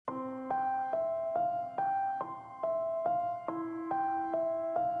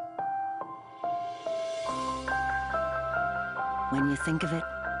When you think of it,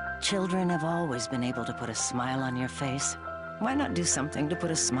 children have always been able to put a smile on your face. Why not do something to put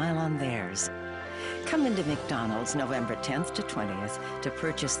a smile on theirs? Come into McDonald's November 10th to 20th to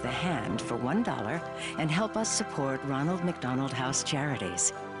purchase the hand for $1 and help us support Ronald McDonald House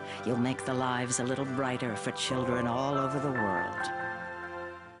Charities. You'll make the lives a little brighter for children all over the world.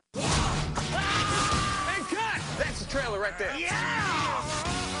 Hey, cut! That's the trailer right there. Yeah!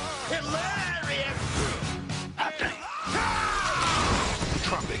 Hilarious!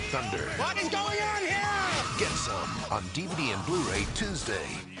 Tropic Thunder. What is going on here? Get some on DVD and Blu-ray Tuesday.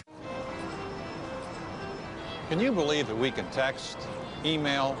 Can you believe that we can text,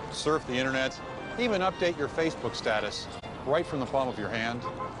 email, surf the internet, even update your Facebook status right from the palm of your hand?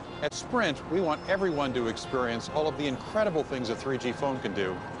 At Sprint, we want everyone to experience all of the incredible things a 3G phone can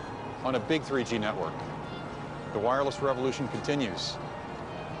do on a big 3G network. The wireless revolution continues.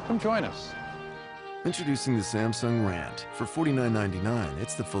 Come join us. Introducing the Samsung Rant. For $49.99,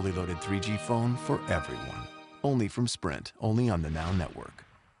 it's the fully loaded 3G phone for everyone. Only from Sprint, only on the Now Network.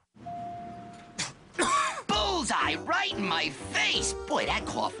 Bullseye right in my face. Boy, that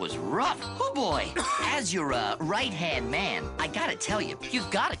cough was rough. Oh, boy. As your right-hand man, I gotta tell you, you've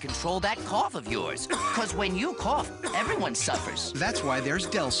gotta control that cough of yours. Because when you cough, everyone suffers. That's why there's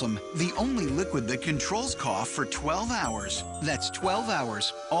Delsum, the only liquid that controls cough for 12 hours. That's 12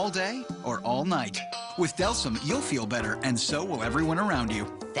 hours, all day or all night. With Delsum, you'll feel better, and so will everyone around you.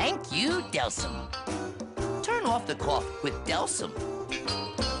 Thank you, Delsum. Turn off the cough with Delsum.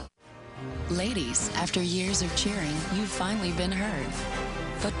 Ladies, after years of cheering, you've finally been heard.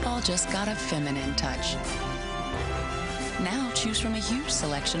 Football just got a feminine touch. Now choose from a huge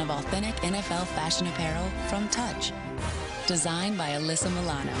selection of authentic NFL fashion apparel from Touch. Designed by Alyssa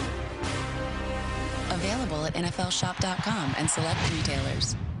Milano. Available at NFLshop.com and select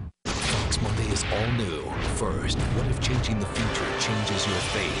retailers. Fox Monday is all new. First, what if changing the future changes your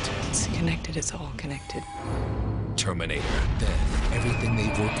fate? It's connected, it's all connected. Terminator. Then, everything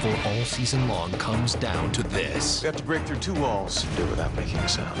they've worked for all season long comes down to this. We have to break through 2 walls. Do it without making a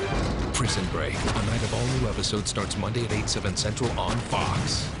sound. Prison Break. A night of all new episodes starts Monday at 8, 7 Central on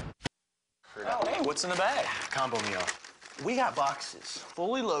Fox. Oh, hey, what's in the bag? Combo meal. We got boxes,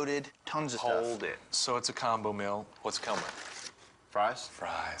 fully loaded, tons of stuff. Hold it. So it's a combo meal. What's it come with? Fries?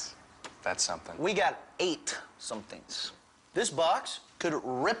 Fries. That's something. We got 8 somethings. This box could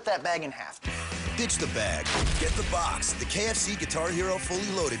rip that bag in half. Ditch the bag. Get the box. The KFC Guitar Hero Fully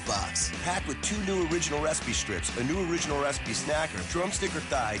Loaded Box. Packed with 2 new original recipe strips, a new original recipe snacker, drumstick or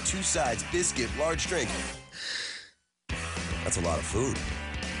thigh, 2 sides, biscuit, large drink. That's a lot of food.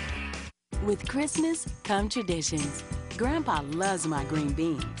 With Christmas come traditions. Grandpa loves my green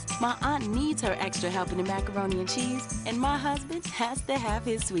beans. My aunt needs her extra helping in macaroni and cheese, and my husband has to have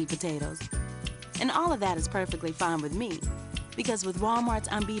his sweet potatoes. And all of that is perfectly fine with me. Because with Walmart's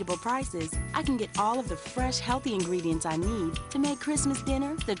unbeatable prices, I can get all of the fresh, healthy ingredients I need to make Christmas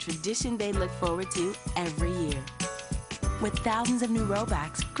dinner the tradition they look forward to every year. With thousands of new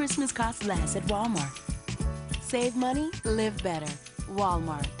rollbacks, Christmas costs less at Walmart. Save money, live better.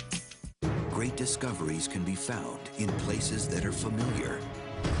 Walmart. Great discoveries can be found in places that are familiar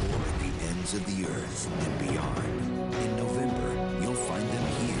or at the ends of the earth and beyond. In November, you'll find them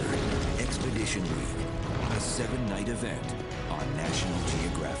here. Expedition Week, a 7-night event on National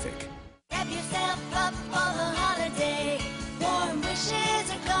Geographic. Wrap yourself up for the holiday. Warm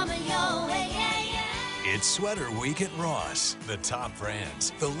wishes are coming your way. It's Sweater Week at Ross. The top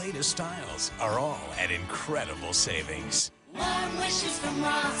brands, the latest styles are all at incredible savings. Warm wishes from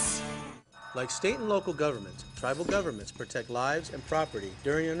Ross. Like state and local governments, tribal governments protect lives and property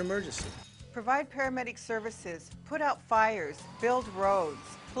during an emergency. Provide paramedic services, put out fires, build roads,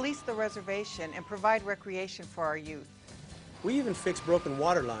 police the reservation, and provide recreation for our youth. We even fix broken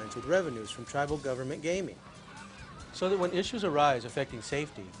water lines with revenues from tribal government gaming. So that when issues arise affecting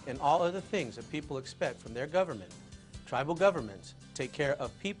safety and all other things that people expect from their government, tribal governments take care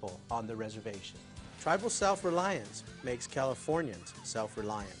of people on the reservation. Tribal self-reliance makes Californians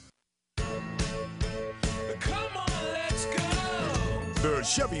self-reliant. Come on, let's go! The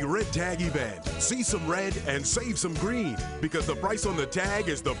Chevy Red Tag event. See some red and save some green, because the price on the tag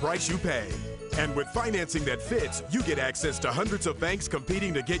is the price you pay. And with financing that fits, you get access to hundreds of banks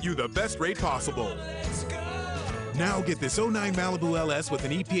competing to get you the best rate possible. Now get this 09 Malibu LS with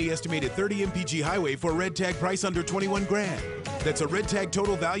an EPA estimated 30 mpg highway for a red tag price under 21 grand. That's a red tag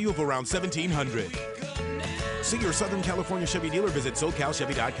total value of around $1,700. See your Southern California Chevy dealer. Visit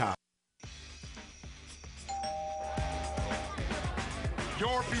SoCalChevy.com.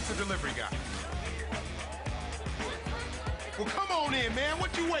 Your pizza delivery guy. Well, come on in, man.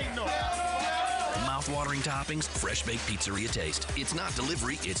 What you waiting on? Mouth-watering toppings, fresh-baked pizzeria taste. It's not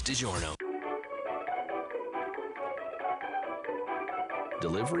delivery, it's DiGiorno.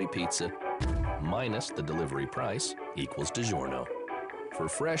 Delivery pizza minus the delivery price equals DiGiorno. For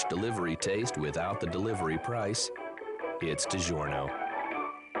fresh delivery taste without the delivery price, it's DiGiorno.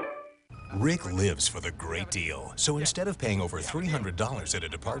 Rick lives for the great deal, so instead of paying over $300 at a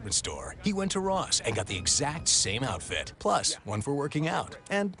department store, he went to Ross and got the exact same outfit, plus one for working out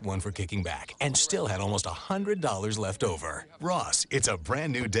and one for kicking back, and still had almost $100 left over. Ross, it's a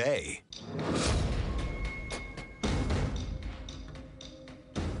brand new day.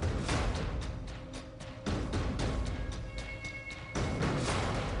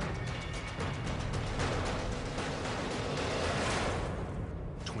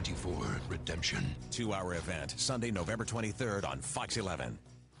 Redemption. 2-hour event, Sunday, November 23rd on Fox 11.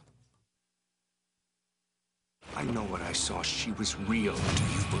 I know what I saw. She was real. Do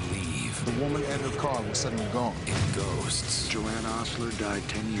you believe? The woman and her car was suddenly gone. In ghosts. Joanne Osler died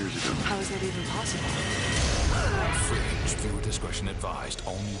 10 years ago. How is that even possible? Fringe. Viewer discretion advised.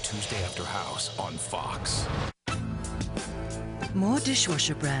 All new Tuesday after House on Fox. More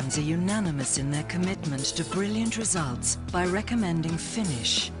dishwasher brands are unanimous in their commitment to brilliant results by recommending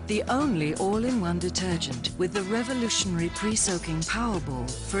Finish, the only all-in-one detergent with the revolutionary pre-soaking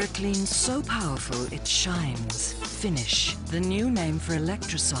Powerball for a clean so powerful it shines. Finish, the new name for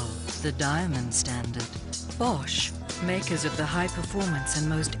Electrosol, the diamond standard. Bosch, makers of the high-performance and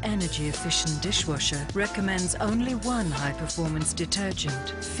most energy-efficient dishwasher, recommends only one high-performance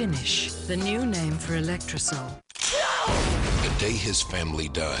detergent, Finish, the new name for Electrosol. The day his family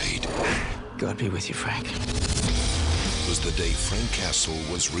died. God be with you, Frank. Was the day Frank Castle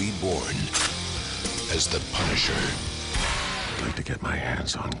was reborn as the Punisher. I'd like to get my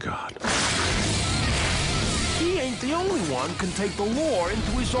hands on God. He ain't the only one can take the law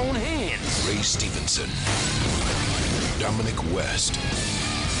into his own hands. Ray Stevenson. Dominic West.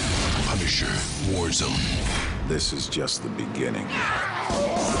 Punisher Warzone. This is just the beginning.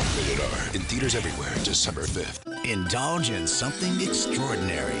 Rated R. In theaters everywhere, December 5th. Indulge in something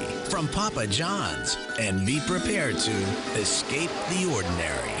extraordinary from Papa John's and be prepared to escape the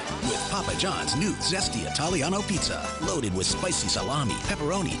ordinary with Papa John's new Zesty Italiano Pizza, loaded with spicy salami,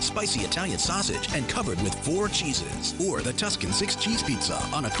 pepperoni, spicy Italian sausage, and covered with 4 cheeses. Or the Tuscan 6-cheese pizza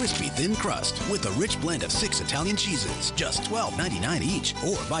on a crispy thin crust with a rich blend of 6 Italian cheeses, just $12.99 each.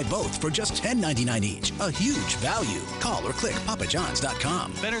 Or buy both for just $10.99 each. A huge value. Call or click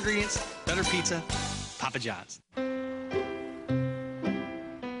papajohns.com. Better ingredients, better pizza, Papa John's.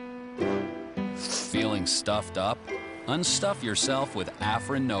 Feeling stuffed up? Unstuff yourself with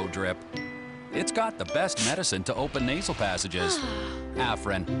Afrin No Drip. It's got the best medicine to open nasal passages.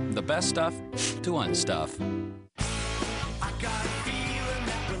 Afrin, the best stuff to unstuff.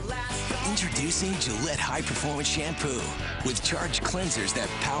 Introducing Gillette High Performance Shampoo with charged cleansers that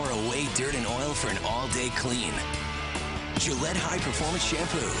power away dirt and oil for an all-day clean. Gillette High Performance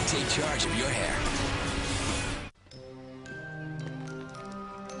Shampoo. Take charge of your hair.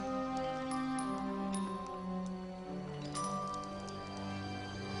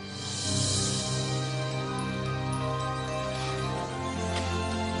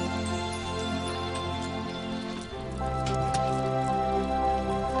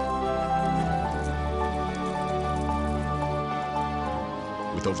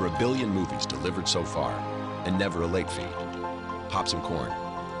 With over 1 billion movies delivered so far, and never a late fee. Pop some corn.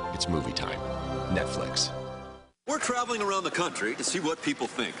 It's movie time. Netflix. We're traveling around the country to see what people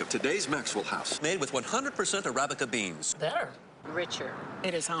think of today's Maxwell House. Made with 100% Arabica beans. Better. Richer.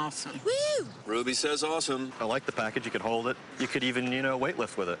 It is awesome. Woo! Ruby says awesome. I like the package. You could hold it. You could even,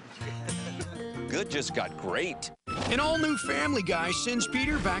 weightlift with it. Good just got great. An all-new Family Guy sends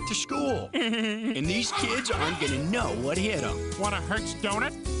Peter back to school. And these kids aren't going to know what hit them. Want a Hertz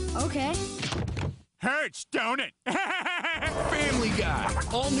donut? Okay. Hertz donut. Family Guy.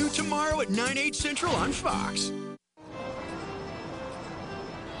 All new tomorrow at 9/8 Central on Fox.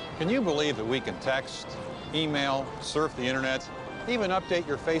 Can you believe that we can text, email, surf the internet, even update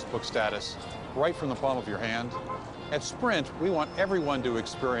your Facebook status right from the palm of your hand? At Sprint, we want everyone to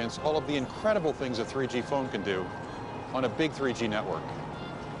experience all of the incredible things a 3G phone can do on a big 3G network.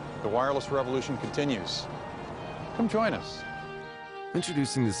 The wireless revolution continues. Come join us.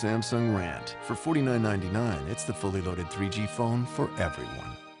 Introducing the Samsung Rant. For $49.99, it's the fully loaded 3G phone for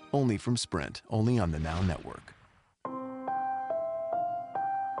everyone. Only from Sprint, only on the Now Network.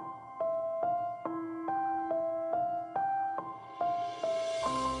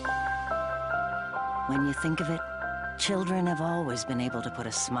 When you think of it, children have always been able to put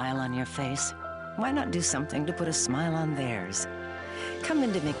a smile on your face. Why not do something to put a smile on theirs? Come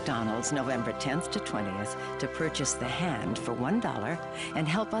into McDonald's November 10th to 20th to purchase the hand for $1 and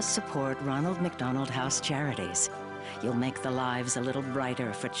help us support Ronald McDonald House Charities. You'll make the lives a little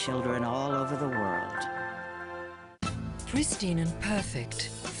brighter for children all over the world. Pristine and perfect.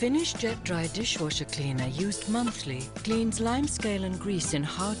 Finish Jet Dry dishwasher cleaner used monthly cleans limescale and grease in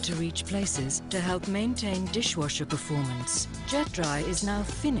hard-to-reach places to help maintain dishwasher performance. Jet Dry is now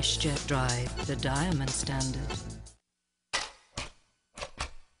Finish Jet Dry, the diamond standard.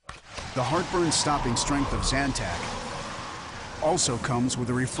 The heartburn-stopping strength of Zantac also comes with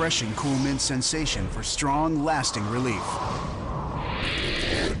a refreshing cool mint sensation for strong, lasting relief.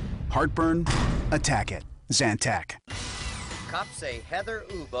 Heartburn? Attack it. Zantac. Cops say Heather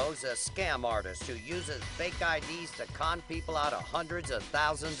Ubo's a scam artist who uses fake IDs to con people out of hundreds of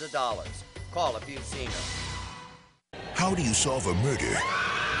thousands of dollars. Call if you've seen her. How do you solve a murder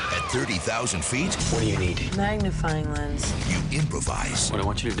at 30,000 feet? What do you need? Magnifying lens. You improvise. What I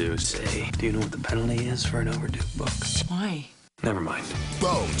want you to do is say, do you know what the penalty is for an overdue book? Why? Never mind.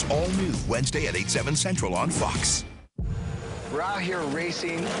 Bones, all new, Wednesday at 8, 7 Central on Fox. We're out here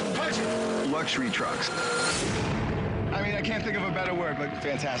racing luxury trucks. I mean, I can't think of a better word, but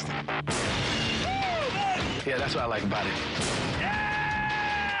fantastic. Yeah, that's what I like about it.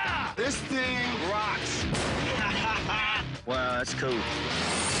 Yeah! This thing rocks. Wow, that's cool.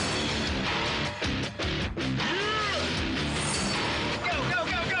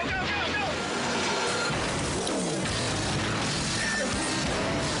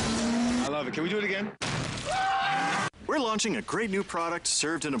 I love it. Can we do it again? We're launching a great new product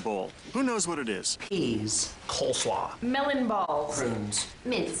served in a bowl. Who knows what it is? Peas. Coleslaw. Melon balls. Prunes.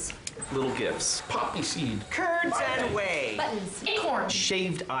 Mince. Little gifts. Poppy seed. Curds and whey. Buttons. Acorn.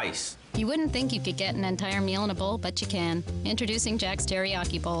 Shaved ice. You wouldn't think you could get an entire meal in a bowl, but you can. Introducing Jack's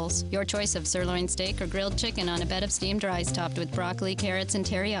Teriyaki Bowls. Your choice of sirloin steak or grilled chicken on a bed of steamed rice topped with broccoli, carrots, and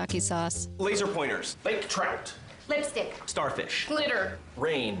teriyaki sauce. Laser pointers. Baked trout. Lipstick. Starfish. Glitter.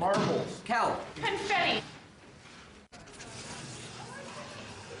 Rain. Marbles. Kelp. Confetti.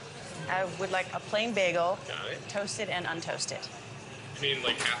 I would like a plain bagel, Got it. toasted and untoasted. You mean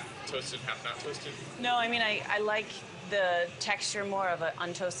like half toasted, half not toasted? No, I mean, I like the texture more of an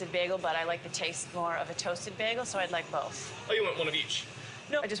untoasted bagel, but I like the taste more of a toasted bagel, so I'd like both. Oh, you want one of each?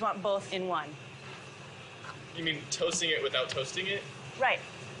 No, I just want both in one. You mean toasting it without toasting it? Right.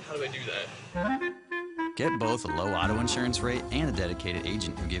 How do I do that? Get both a low auto insurance rate and a dedicated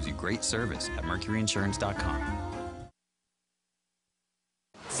agent who gives you great service at mercuryinsurance.com.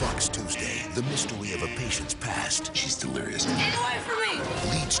 Fox Tuesday, the mystery of a patient's past. She's delirious. Get away from me!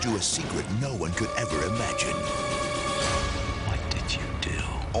 Leads to a secret no one could ever imagine. What did you do?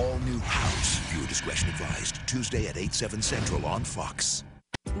 All new House. Viewer discretion advised. Tuesday at 8, 7 Central on Fox.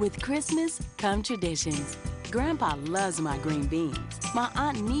 With Christmas come traditions. Grandpa loves my green beans. My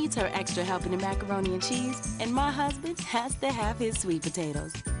aunt needs her extra helping in macaroni and cheese, and my husband has to have his sweet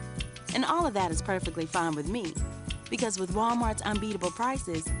potatoes. And all of that is perfectly fine with me. Because with Walmart's unbeatable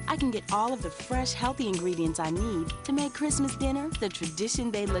prices, I can get all of the fresh, healthy ingredients I need to make Christmas dinner the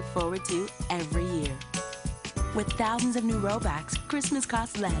tradition they look forward to every year. With thousands of new rollbacks, Christmas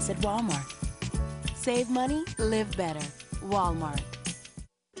costs less at Walmart. Save money, live better. Walmart.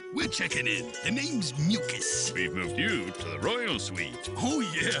 We're checking in. The name's Mucus. We've moved you to the Royal Suite. Oh,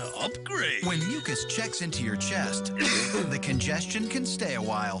 yeah, upgrade. When mucus checks into your chest, the congestion can stay a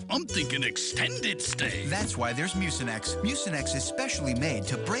while. I'm thinking extended stay. That's why there's Mucinex. Mucinex is specially made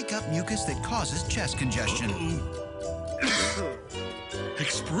to break up mucus that causes chest congestion.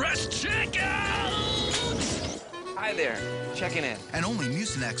 Express checkout! Hi there, checking in. And only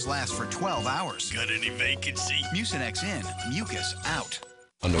Mucinex lasts for 12 hours. Got any vacancy? Mucinex in, mucus out.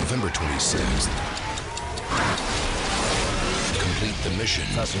 On November 26th, complete the mission.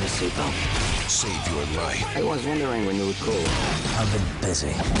 Fasten your seatbelt. Save your life. I was wondering when you would call. I've been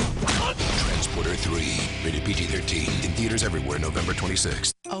busy. Transporter 3, rated PG-13. In theaters everywhere, November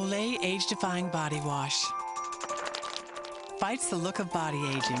 26th. Olay Age-Defying Body Wash. Fights the look of body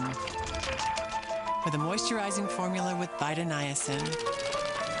aging. With a moisturizing formula with Vita-niacin.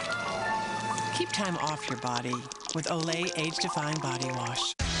 Keep time off your body with Olay Age-Defying Body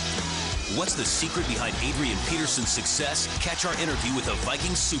Wash. What's the secret behind Adrian Peterson's success? Catch our interview with a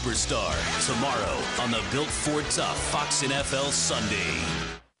Viking superstar tomorrow on the Built Ford Tough Fox NFL Sunday.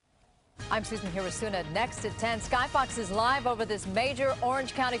 I'm Susan Hirasuna. Next at 10, Skyfox is live over this major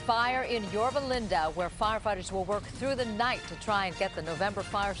Orange County fire in Yorba Linda, where firefighters will work through the night to try and get the November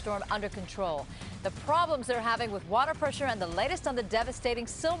firestorm under control. The problems they're having with water pressure and the latest on the devastating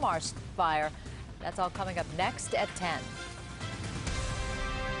Sylmar fire. That's all coming up next at 10.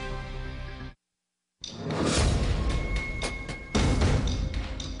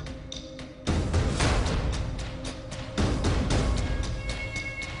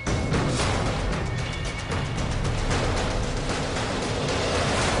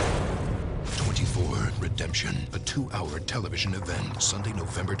 Redemption, a 2-hour television event, Sunday,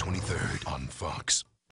 November 23rd on Fox.